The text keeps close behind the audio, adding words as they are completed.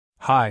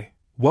Hi,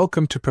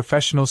 welcome to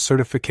Professional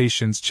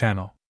Certifications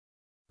channel.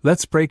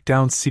 Let's break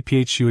down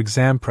CPHQ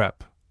exam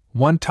prep,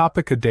 one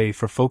topic a day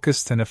for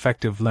focused and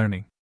effective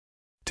learning.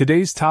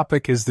 Today's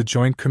topic is the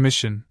Joint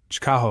Commission,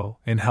 JCAHO,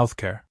 in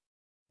healthcare.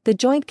 The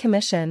Joint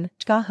Commission,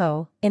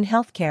 JCAHO, in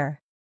healthcare.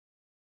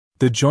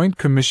 The Joint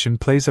Commission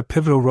plays a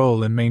pivotal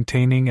role in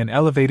maintaining and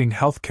elevating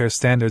healthcare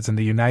standards in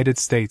the United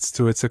States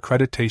through its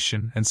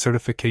accreditation and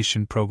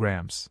certification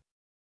programs.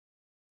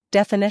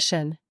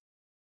 Definition: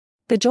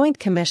 The Joint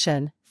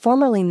Commission,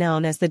 formerly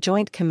known as the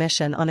Joint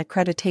Commission on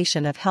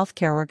Accreditation of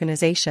Healthcare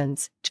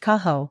Organizations,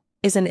 JCAHO,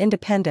 is an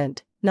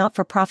independent,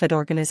 not-for-profit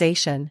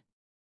organization.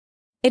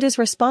 It is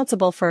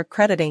responsible for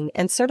accrediting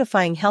and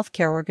certifying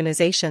healthcare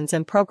organizations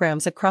and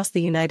programs across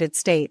the United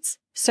States,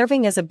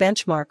 serving as a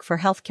benchmark for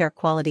healthcare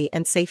quality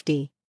and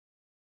safety.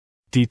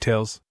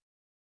 Details: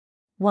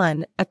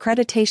 1.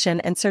 Accreditation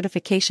and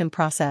certification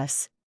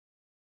process.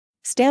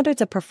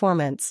 Standards of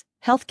performance.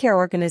 Healthcare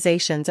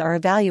organizations are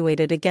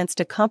evaluated against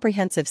a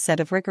comprehensive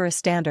set of rigorous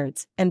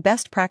standards and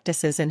best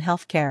practices in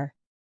healthcare.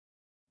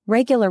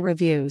 Regular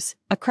reviews.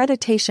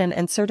 Accreditation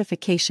and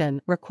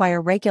certification require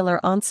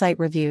regular on-site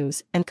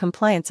reviews and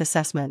compliance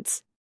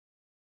assessments.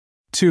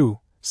 2.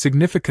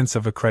 Significance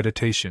of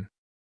accreditation.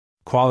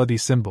 Quality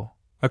symbol.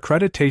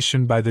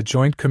 Accreditation by the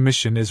Joint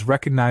Commission is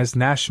recognized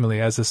nationally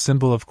as a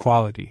symbol of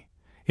quality,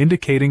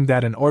 indicating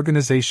that an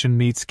organization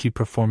meets key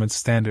performance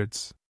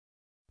standards.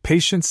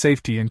 Patient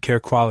safety and care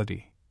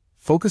quality.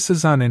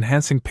 Focuses on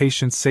enhancing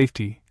patient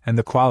safety and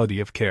the quality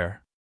of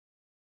care.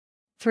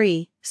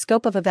 3.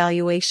 Scope of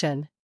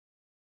evaluation.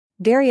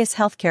 Various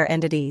healthcare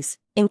entities,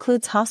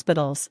 includes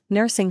hospitals,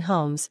 nursing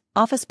homes,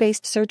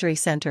 office-based surgery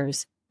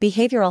centers,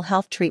 behavioral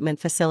health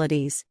treatment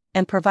facilities,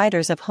 and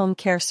providers of home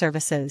care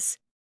services.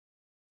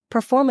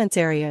 Performance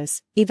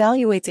areas,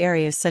 evaluates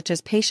areas such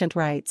as patient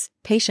rights,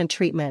 patient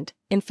treatment,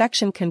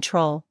 infection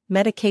control,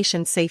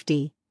 medication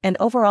safety, and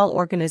overall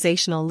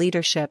organizational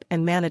leadership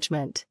and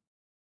management.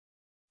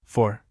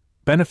 4.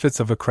 Benefits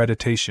of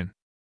accreditation.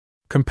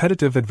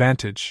 Competitive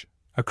advantage.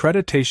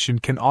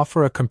 Accreditation can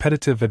offer a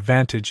competitive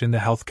advantage in the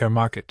healthcare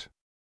market.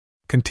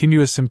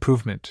 Continuous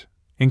improvement.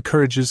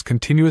 Encourages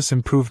continuous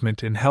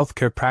improvement in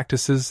healthcare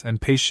practices and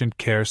patient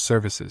care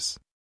services.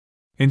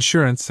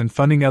 Insurance and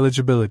funding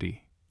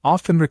eligibility.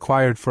 Often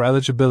required for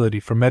eligibility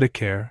for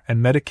Medicare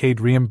and Medicaid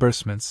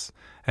reimbursements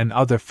and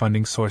other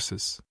funding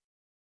sources.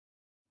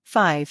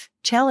 5.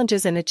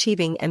 Challenges in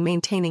achieving and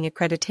maintaining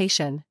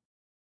accreditation.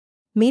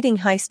 Meeting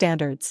high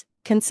standards.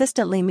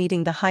 Consistently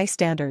meeting the high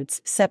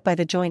standards set by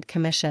the Joint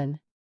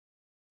Commission.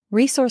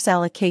 Resource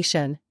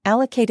allocation.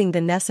 Allocating the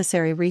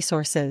necessary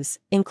resources,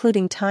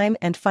 including time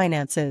and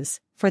finances,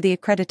 for the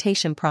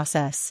accreditation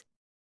process.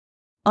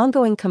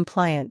 Ongoing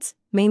compliance.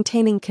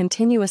 Maintaining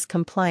continuous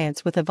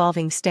compliance with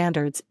evolving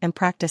standards and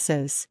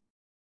practices.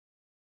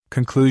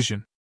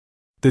 Conclusion: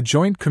 The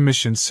Joint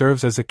Commission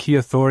serves as a key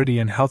authority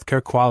in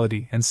healthcare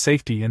quality and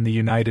safety in the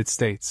United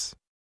States.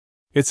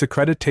 Its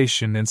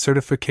accreditation and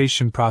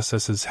certification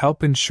processes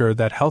help ensure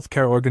that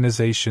healthcare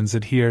organizations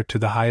adhere to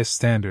the highest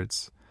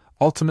standards,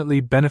 ultimately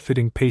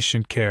benefiting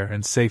patient care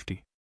and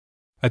safety.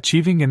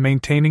 Achieving and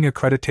maintaining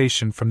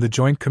accreditation from the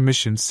Joint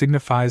Commission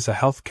signifies a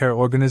healthcare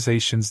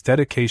organization's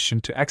dedication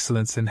to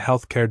excellence in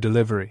healthcare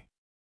delivery.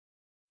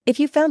 If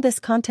you found this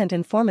content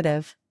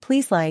informative,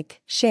 please like,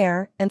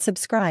 share, and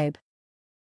subscribe.